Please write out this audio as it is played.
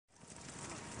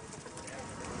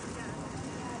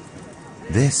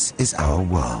This is our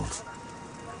world.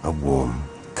 A warm,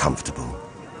 comfortable,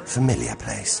 familiar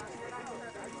place.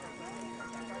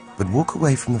 But walk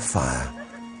away from the fire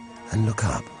and look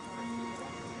up.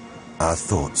 Our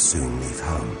thoughts soon leave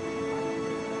home.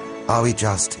 Are we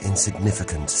just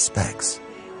insignificant specks?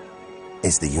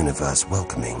 Is the universe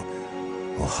welcoming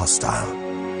or hostile?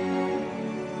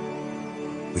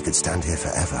 We could stand here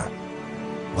forever,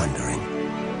 wondering.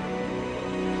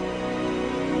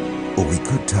 Or we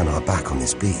could turn our back on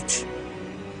this beach,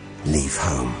 leave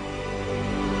home,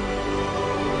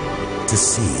 to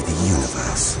see the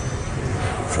universe,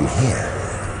 from here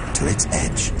to its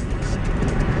edge,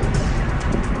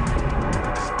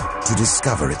 to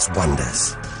discover its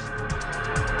wonders,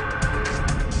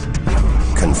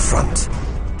 confront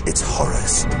its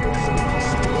horrors.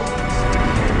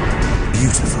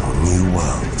 Beautiful new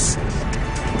worlds,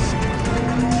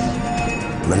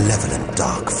 malevolent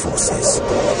dark forces,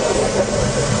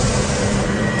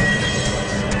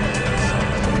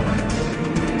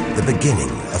 the beginning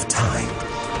of time,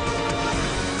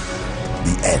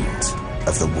 the end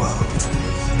of the world.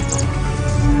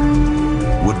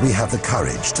 Would we have the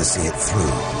courage to see it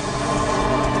through?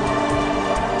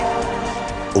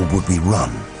 Or would we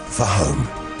run for home?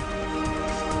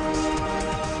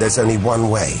 There's only one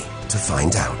way to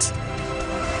find out.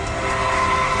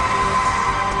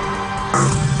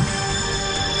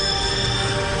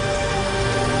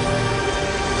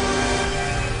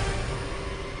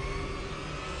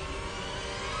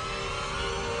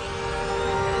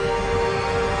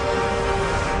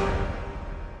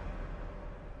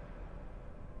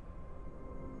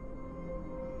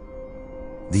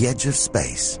 The edge of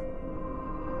space.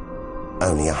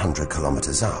 Only 100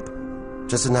 kilometers up.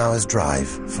 Just an hour's drive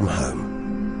from home.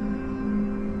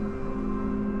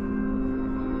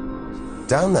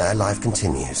 Down there, life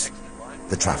continues.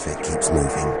 The traffic keeps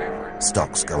moving.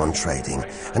 Stocks go on trading,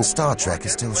 and Star Trek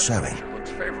is still showing.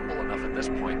 Looks favorable enough at this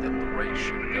point that the Rays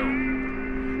should go.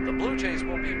 The Blue Jays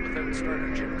will be without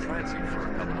starter Jim Clancy for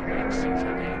a couple of weeks.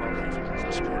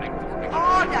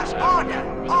 Order!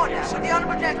 Will the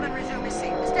honourable gentleman resume his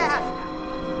seat? Mr. Haskell.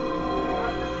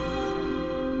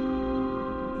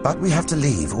 But we have to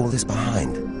leave all this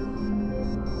behind.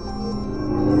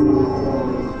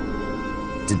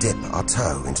 To dip our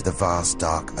toe into the vast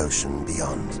dark ocean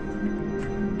beyond.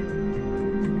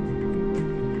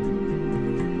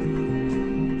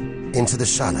 Into the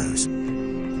shallows.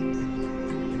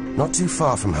 Not too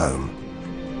far from home.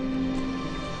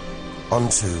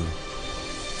 Onto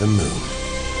the moon.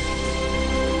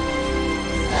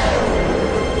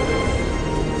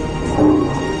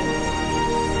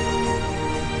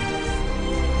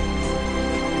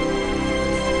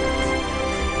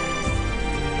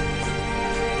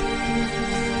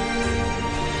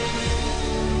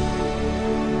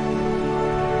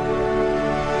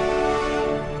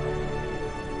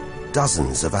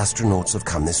 Dozens of astronauts have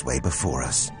come this way before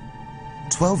us.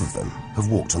 12 of them have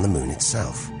walked on the moon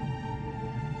itself.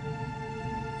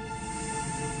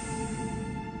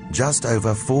 Just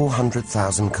over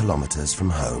 400,000 kilometers from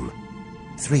home.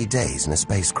 3 days in a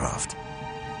spacecraft.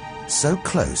 So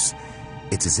close,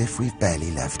 it's as if we've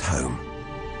barely left home.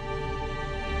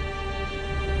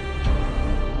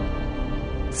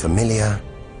 Familiar,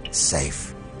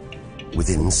 safe,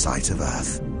 within sight of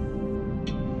Earth.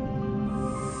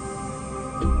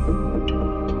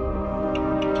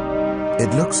 It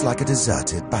looks like a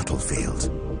deserted battlefield,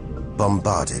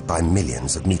 bombarded by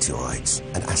millions of meteoroids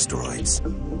and asteroids.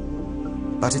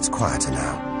 But it's quieter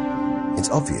now.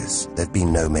 It's obvious there've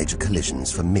been no major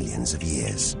collisions for millions of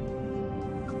years.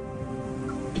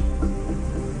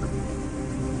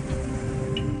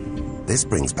 This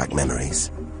brings back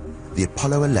memories. The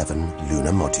Apollo 11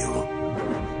 lunar module.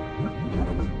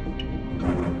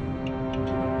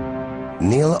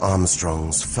 Neil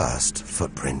Armstrong's first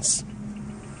footprints.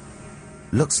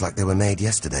 Looks like they were made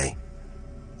yesterday.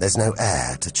 There's no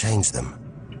air to change them.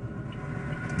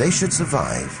 They should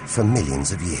survive for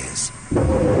millions of years.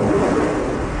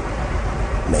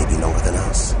 Maybe longer than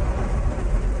us.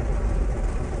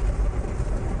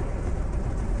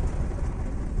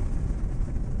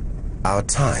 Our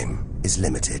time is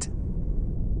limited.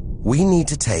 We need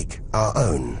to take our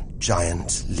own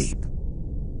giant leap.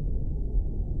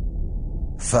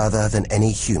 Further than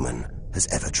any human has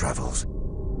ever traveled.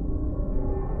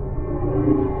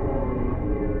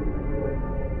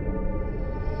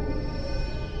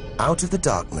 Out of the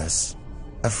darkness,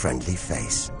 a friendly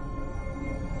face.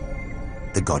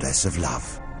 The goddess of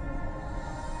love.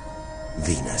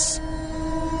 Venus.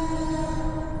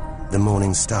 The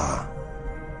morning star.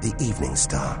 The evening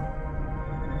star.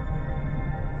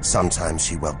 Sometimes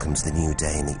she welcomes the new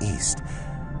day in the east.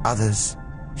 Others,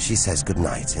 she says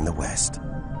goodnight in the west.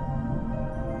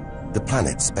 The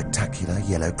planet's spectacular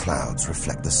yellow clouds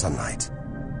reflect the sunlight.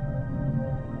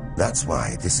 That's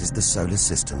why this is the solar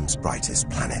system's brightest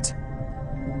planet.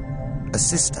 A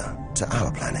sister to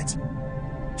our planet.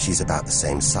 She's about the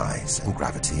same size and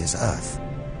gravity as Earth.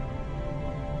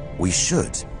 We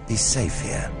should be safe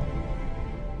here.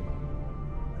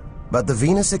 But the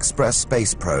Venus Express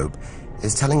space probe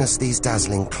is telling us these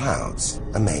dazzling clouds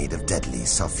are made of deadly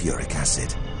sulfuric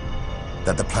acid,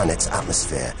 that the planet's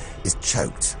atmosphere is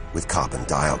choked with carbon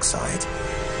dioxide.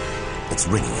 It's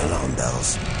ringing alarm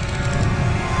bells.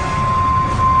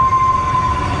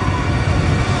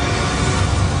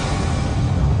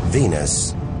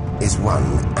 Venus is one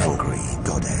angry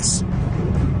goddess.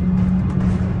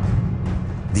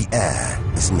 The air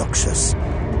is noxious,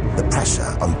 the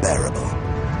pressure unbearable,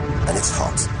 and it's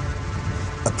hot,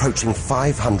 approaching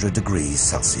 500 degrees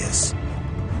Celsius.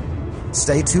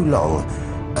 Stay too long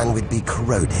and we'd be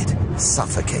corroded,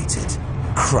 suffocated,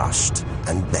 crushed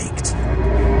and baked.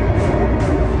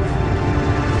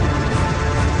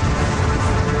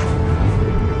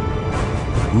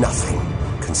 Nothing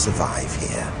can survive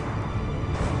here.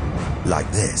 Like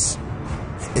this.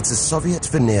 It's a Soviet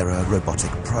Venera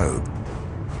robotic probe.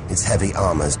 Its heavy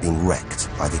armor's been wrecked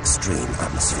by the extreme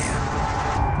atmosphere.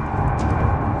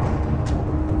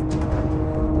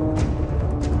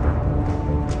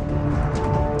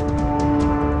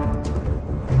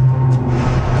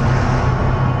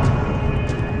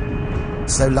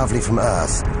 So lovely from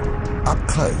Earth, up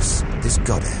close, this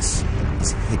goddess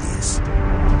is hideous.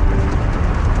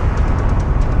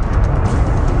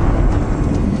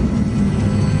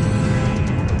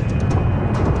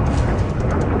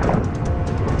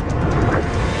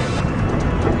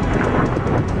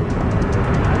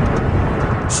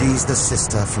 She's the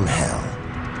sister from hell,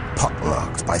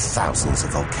 pockmarked by thousands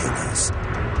of volcanoes.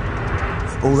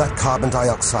 All that carbon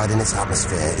dioxide in its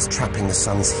atmosphere is trapping the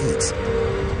sun's heat.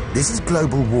 This is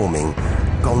global warming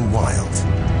gone wild.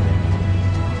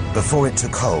 Before it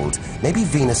took hold, maybe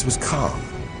Venus was calm,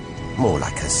 more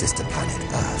like her sister planet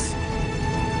Earth.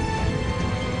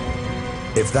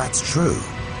 If that's true,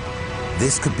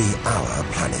 this could be our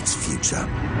planet's future.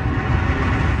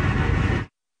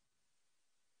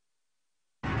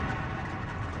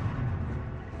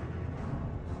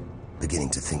 Beginning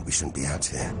to think we shouldn't be out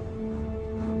here,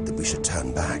 that we should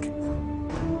turn back.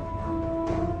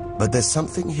 But there's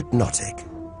something hypnotic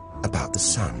about the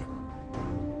sun.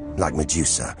 Like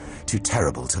Medusa, too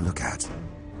terrible to look at,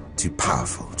 too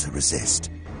powerful to resist,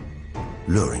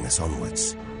 luring us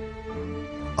onwards.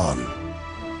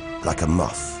 On, like a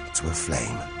moth to a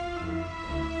flame.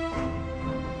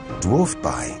 Dwarfed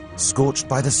by, scorched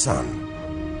by the sun,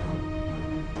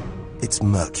 it's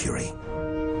Mercury.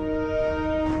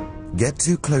 Get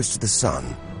too close to the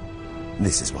sun,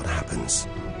 this is what happens.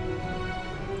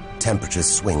 Temperatures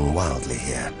swing wildly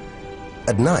here.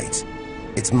 At night,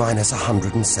 it's minus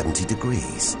 170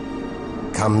 degrees.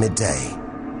 Come midday,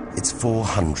 it's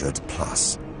 400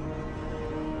 plus.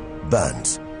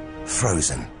 Burnt,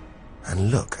 frozen,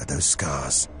 and look at those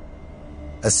scars.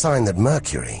 A sign that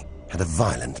Mercury had a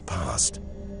violent past.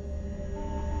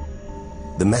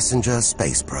 The Messenger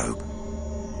space probe.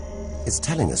 It's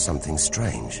telling us something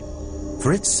strange.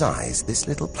 For its size, this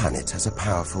little planet has a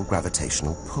powerful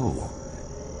gravitational pull.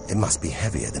 It must be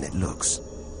heavier than it looks.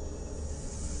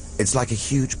 It's like a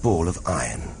huge ball of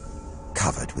iron,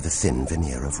 covered with a thin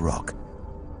veneer of rock,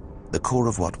 the core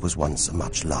of what was once a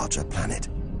much larger planet.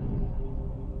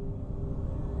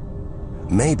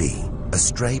 Maybe a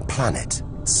stray planet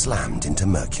slammed into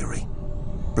Mercury,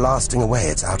 blasting away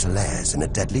its outer layers in a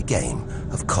deadly game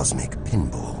of cosmic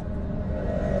pinball.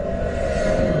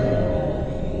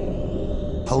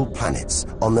 Whole planets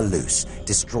on the loose,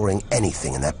 destroying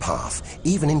anything in their path,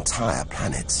 even entire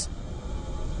planets.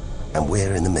 And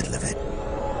we're in the middle of it.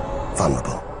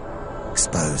 Vulnerable,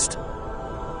 exposed,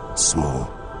 small.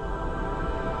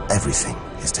 Everything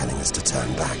is telling us to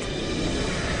turn back.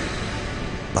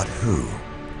 But who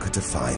could defy